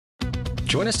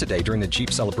Join us today during the Jeep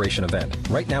Celebration event.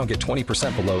 Right now, get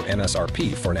 20% below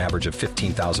MSRP for an average of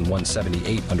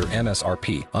 $15,178 under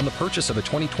MSRP on the purchase of a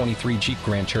 2023 Jeep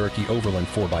Grand Cherokee Overland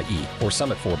 4xE or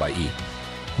Summit 4xE.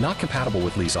 Not compatible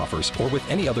with lease offers or with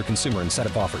any other consumer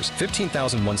incentive offers.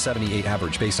 $15,178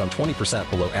 average based on 20%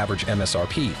 below average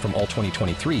MSRP from all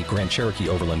 2023 Grand Cherokee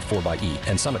Overland 4xE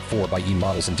and Summit 4xE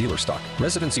models in dealer stock.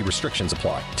 Residency restrictions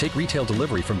apply. Take retail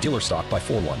delivery from dealer stock by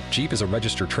 4/1. Jeep is a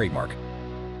registered trademark.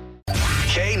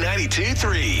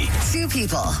 K92-3. Two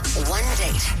people, one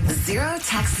date, 0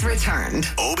 texts returned.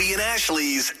 Obie and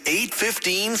Ashley's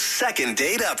 8:15 second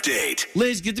date update.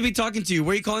 Liz, good to be talking to you.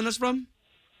 Where are you calling us from?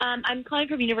 I'm calling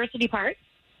from University Park.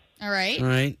 All right. All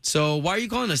right. So why are you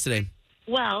calling us today?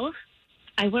 Well,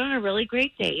 I went on a really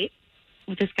great date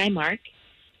with this guy, Mark,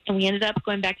 and we ended up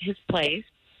going back to his place.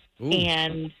 Ooh.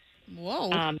 And Whoa.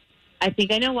 I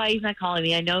think I know why he's not calling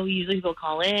me. I know usually people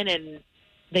call in and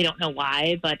they don't know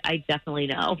why, but I definitely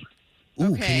know.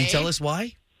 Ooh, Okay. Can you tell us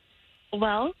why?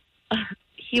 Well,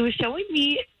 he was showing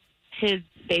me his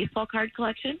baseball card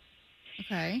collection,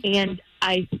 Okay. and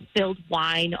I spilled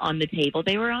wine on the table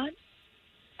they were on,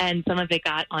 and some of it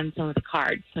got on some of the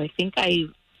cards. So I think I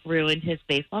ruined his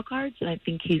baseball cards, and I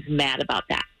think he's mad about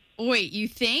that. Wait, you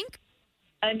think?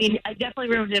 I mean, I definitely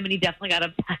ruined him, and he definitely got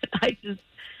upset. But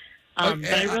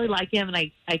I really like him, and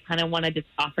I kind of want to just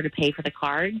offer to pay for the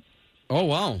cards. Oh,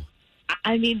 wow.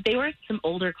 I mean, they were some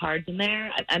older cards in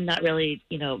there. I'm not really,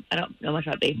 I don't know much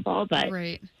about baseball, but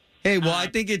Right. Hey, well, I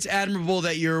think it's admirable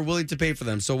that you're willing to pay for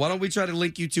them. So why don't we try to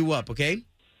link you two up, okay?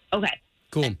 okay.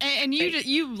 Cool. And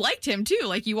you liked him too.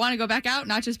 Like you want to go back out,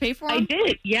 not just pay for I him.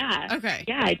 did, yeah. Okay.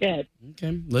 Yeah, I did.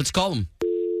 Okay, let's call him.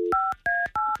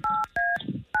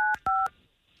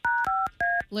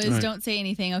 Liz, All right. don't say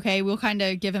anything. Okay, we'll kind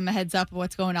of give him a heads up of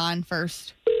what's going on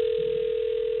first.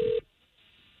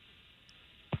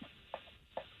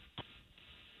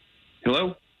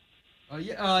 Hello?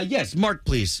 Yes, Mark,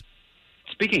 please.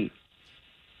 Speaking.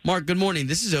 Mark, good morning.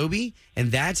 This is Obie,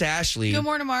 and that's Ashley. Good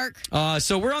morning, Mark.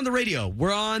 So we're on the radio.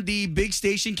 We're on the big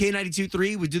station,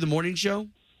 K92.3. We do the morning show.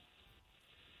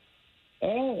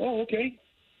 Oh, okay.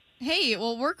 Hey,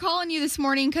 well, we're calling you this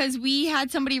morning because we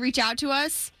had somebody reach out to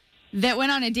us that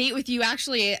went on a date with you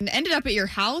actually and ended up at your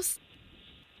house.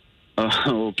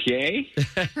 Okay.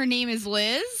 Her name is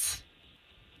Liz.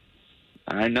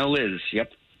 I know Liz.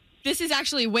 Yep. This is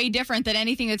actually way different than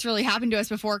anything that's really happened to us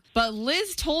before. But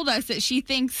Liz told us that she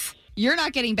thinks you're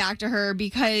not getting back to her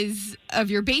because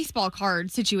of your baseball card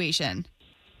situation.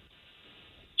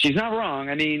 She's not wrong.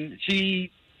 I mean,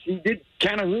 she did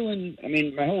kind of ruin,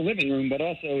 my whole living room, but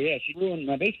also, she ruined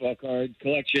my baseball card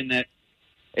collection that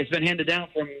it's been handed down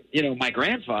from, my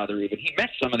grandfather even. He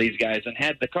met some of these guys and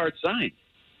had the cards signed.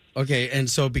 Okay, and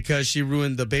so because she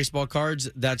ruined the baseball cards,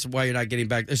 that's why you're not getting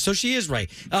back. So she is right.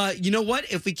 You know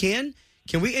what? If we can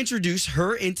we introduce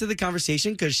her into the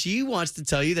conversation? Because she wants to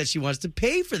tell you that she wants to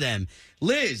pay for them.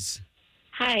 Liz.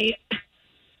 Hi.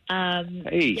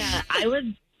 Hey. Yeah, I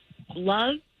would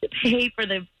love to pay for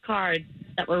the cards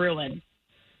that were ruined.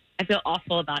 I feel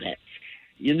awful about it.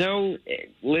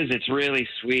 Liz, it's really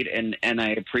sweet, and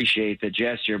I appreciate the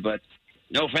gesture, but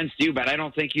no offense to you, but I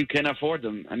don't think you can afford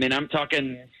them. I mean, I'm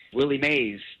talking Willie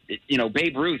Mays,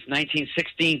 Babe Ruth,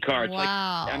 1916 cards.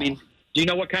 Wow. Do you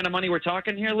know what kind of money we're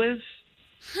talking here, Liz?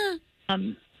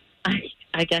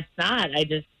 I guess not. I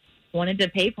just wanted to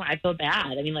pay for it. I feel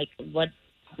bad. I mean, what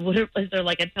is there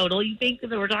like a total you think that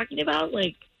we're talking about?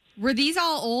 Like, Were these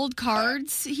all old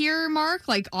cards here, Mark?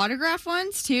 Like autograph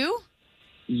ones too?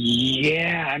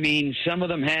 Yeah, some of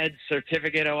them had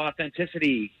certificate of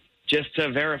authenticity just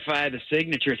to verify the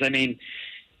signatures.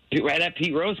 That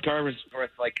Pete Rose card was worth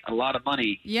a lot of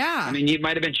money. Yeah. It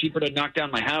might have been cheaper to knock down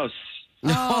my house.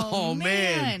 Oh,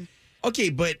 man. Okay,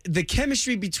 but the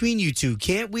chemistry between you two,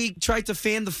 can't we try to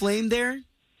fan the flame there?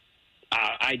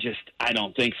 I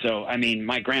don't think so.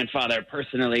 My grandfather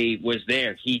personally was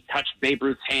there. He touched Babe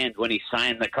Ruth's hand when he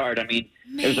signed the card. It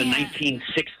was a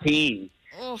 1916.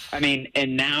 Oof.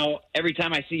 And now every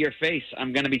time I see your face,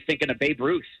 I'm going to be thinking of Babe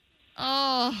Ruth.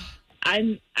 Oh.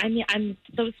 I'm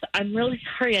really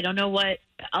sorry. I don't know what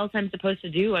else I'm supposed to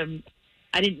do.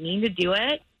 I didn't mean to do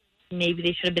it. Maybe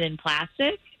they should have been in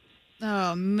plastic.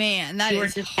 Oh, man. That Or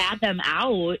is... just had them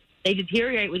out. They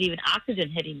deteriorate with even oxygen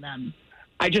hitting them.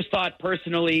 I just thought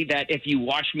personally that if you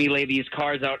watched me lay these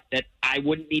cards out, that I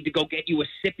wouldn't need to go get you a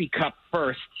sippy cup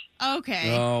first.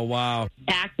 Okay. Oh, wow.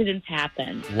 Accidents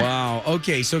happen. Wow.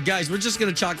 Okay, so guys, we're just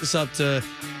going to chalk this up to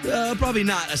probably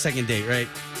not a second date, right?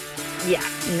 Yeah,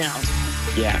 no.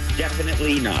 Yeah,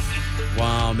 definitely not.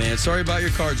 Wow, man. Sorry about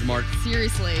your cards, Mark.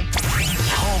 Seriously.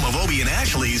 home of Obie and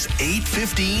Ashley's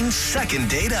 8:15 second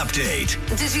date update.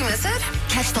 Did you miss it?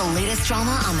 Catch the latest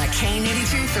drama on the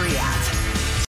K82 3 app.